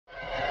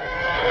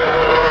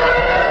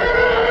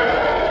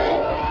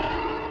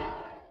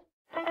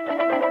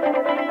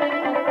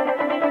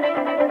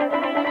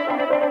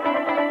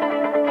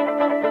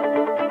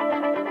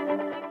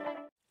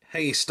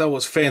Hey Star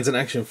Wars fans and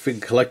action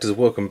figure collectors,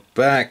 welcome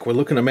back. We're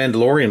looking at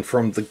Mandalorian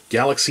from the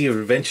Galaxy of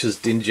Adventures,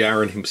 Din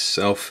Djarin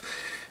himself.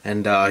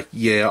 And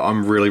yeah,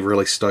 I'm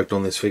really stoked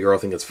on this figure. I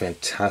think it's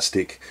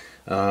fantastic.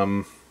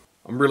 I'm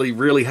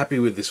really happy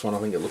with this one. I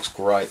think it looks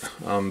great.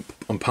 I'm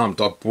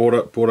pumped. I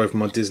brought over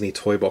my Disney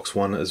Toy Box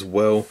one as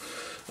well.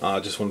 I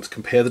just wanted to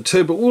compare the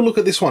two, but we'll look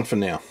at this one for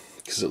now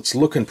because it's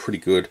looking pretty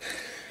good.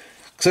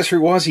 Accessory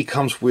wise, he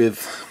comes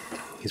with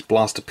his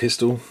blaster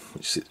pistol,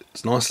 which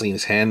sits nicely in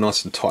his hand,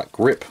 nice and tight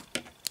grip.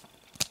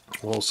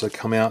 Will also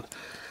come out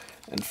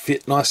and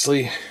fit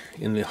nicely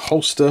in the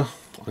holster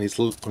on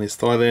his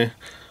thigh there.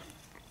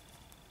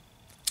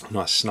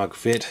 Nice snug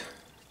fit.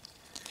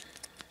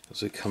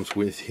 Also comes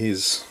with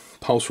his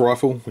pulse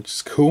rifle, which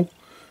is cool.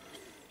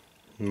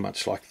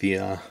 Much like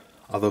the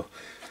other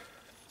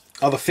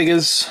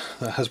figures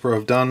that Hasbro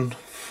have done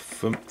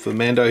for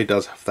Mando, he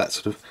does have that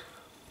sort of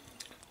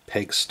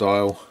peg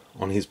style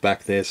on his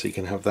back there, so you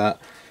can have that.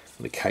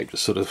 And the cape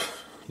just sort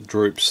of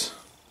drapes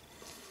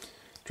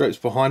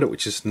behind it,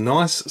 which is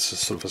nice. It's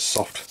just sort of a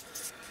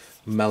soft,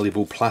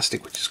 malleable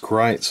plastic, which is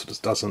great. So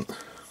it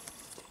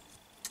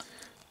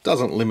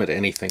doesn't limit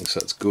anything,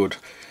 so it's good.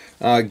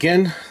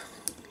 Again,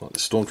 like the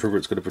stormtrooper,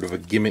 it's got a bit of a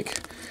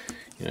gimmick.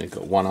 You know, you've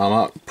got one arm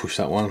up, push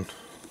that one.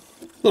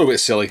 A little bit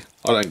silly.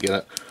 I don't get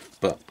it,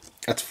 but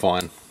that's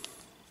fine.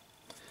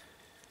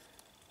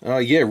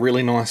 Yeah,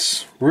 really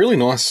nice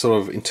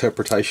sort of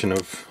interpretation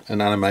of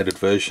an animated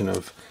version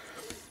of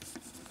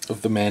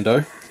the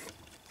Mando,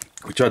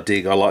 which I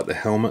dig. I like the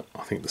helmet.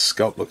 I think the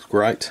sculpt looks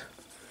great.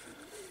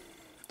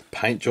 The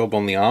paint job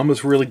on the arm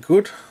is really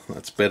good.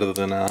 That's better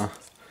than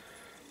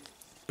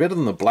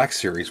the Black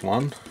Series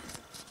one.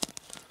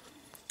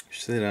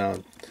 You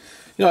know,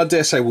 I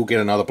dare say we'll get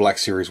another Black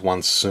Series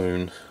one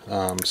soon.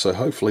 So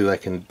hopefully they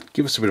can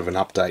give us a bit of an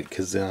update,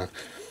 because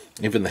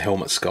even the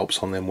helmet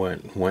sculpts on them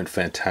weren't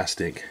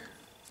fantastic.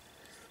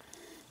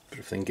 But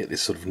if they can get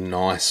this sort of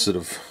nice sort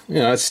of, you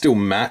know, it's still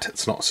matte,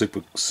 it's not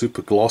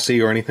super glossy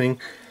or anything.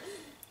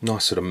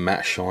 Nice sort of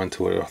matte shine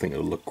to it, I think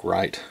it'll look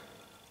great.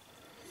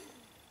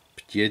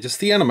 But yeah, just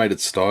the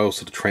animated style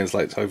sort of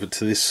translates over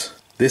to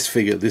this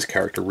figure, this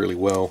character really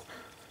well.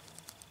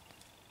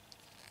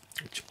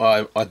 Which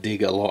I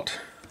dig a lot.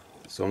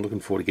 So I'm looking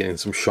forward to getting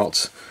some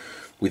shots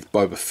with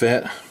Boba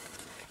Fett.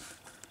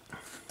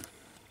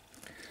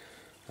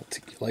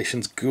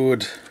 Articulation's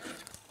good.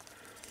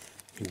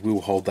 He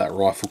will hold that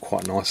rifle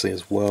quite nicely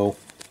as well.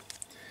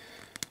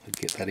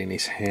 Get that in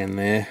his hand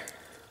there.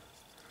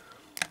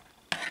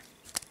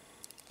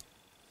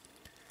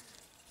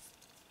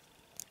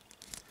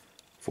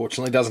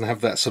 Fortunately, doesn't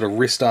have that sort of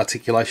wrist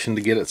articulation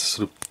to get it to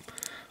sort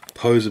of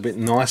pose a bit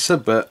nicer,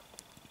 but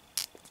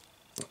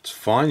that's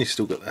fine. You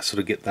still got that sort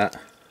of get that.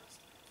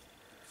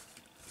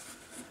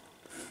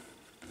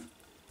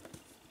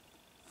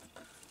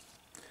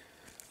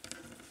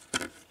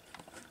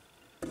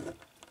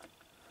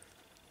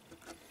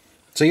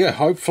 So yeah,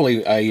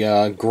 hopefully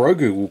a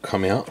Grogu will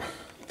come out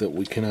that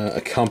we can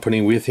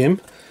accompany with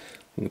him.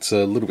 It's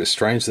a little bit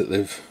strange that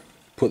they've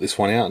put this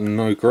one out and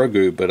no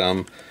Grogu, but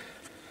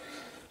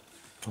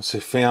also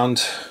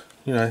found,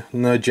 you know,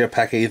 no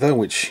jetpack either,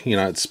 which, you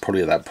know, it's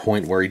probably at that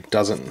point where he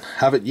doesn't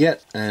have it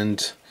yet,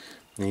 and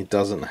he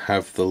doesn't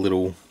have the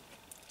little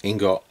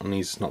ingot, and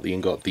he's not the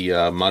ingot, the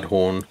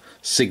Mudhorn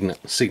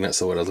signet's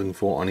the word I was looking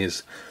for, on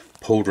his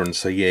pauldron.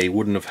 So yeah, he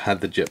wouldn't have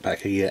had the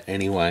jetpack yet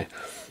anyway.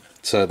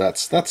 So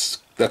that's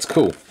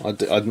cool.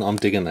 I'm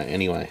digging that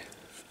anyway.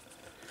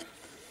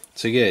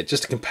 So yeah,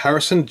 just a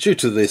comparison, due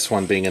to this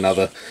one being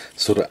another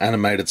sort of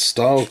animated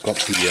style. I've got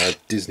the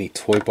Disney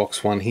Toy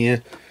Box one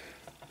here.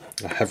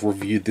 I have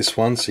reviewed this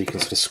one, so you can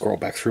sort of scroll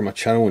back through my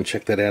channel and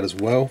check that out as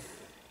well.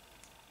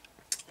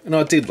 And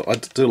I do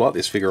like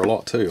this figure a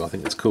lot too. I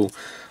think it's cool.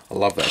 I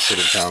love that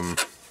sort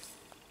of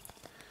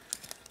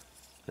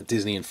a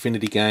Disney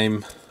Infinity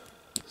game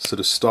sort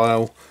of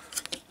style.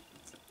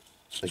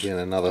 Again,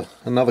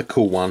 another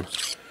cool one.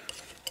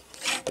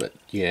 But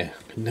yeah,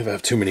 can never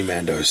have too many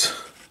Mandos.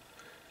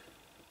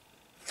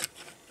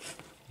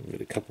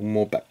 Get a couple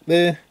more back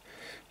there.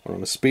 One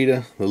on a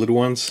speeder, the little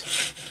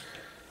ones.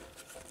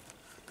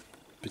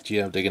 But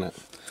yeah, I'm digging it.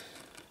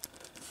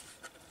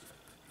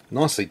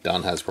 Nicely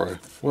done, Hasbro.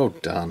 Well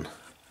done.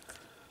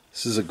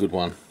 This is a good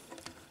one.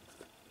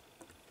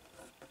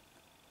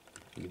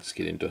 You can just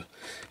get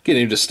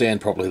him to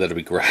stand properly. That'd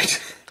be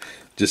great.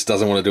 Just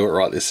doesn't want to do it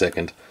right this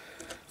second.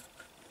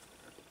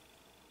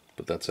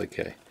 But that's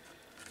okay.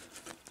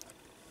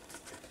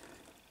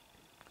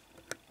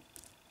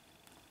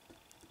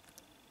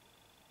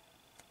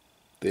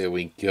 There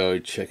we go.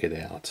 Check it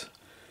out.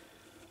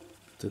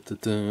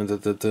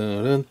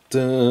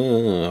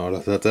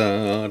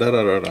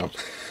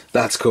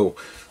 That's cool.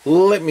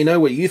 Let me know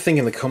what you think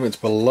in the comments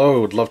below. I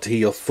would love to hear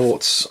your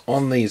thoughts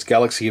on these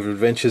Galaxy of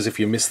Adventures. If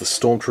you missed the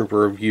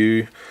Stormtrooper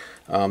review,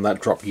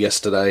 that dropped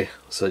yesterday,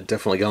 so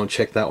definitely go and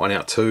check that one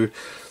out too.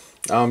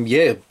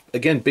 Yeah,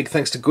 again, big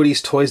thanks to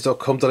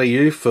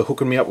goodiestoys.com.au for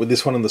hooking me up with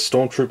this one and the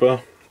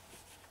Stormtrooper.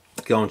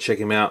 Go and check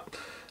him out.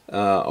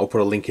 I'll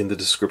put a link in the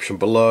description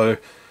below.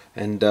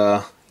 And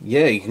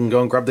yeah, you can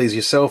go and grab these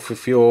yourself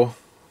if you're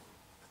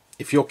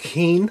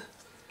keen.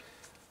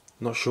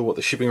 Not sure what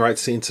the shipping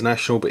rate's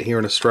international, but here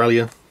in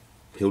Australia,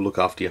 he'll look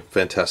after you.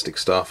 Fantastic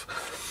stuff.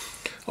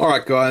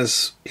 Alright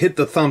guys, hit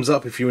the thumbs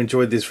up if you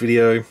enjoyed this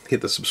video,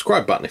 hit the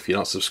subscribe button if you're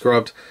not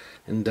subscribed,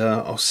 and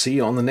I'll see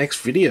you on the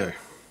next video.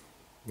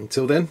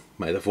 Until then,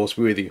 may the force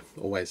be with you,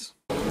 always.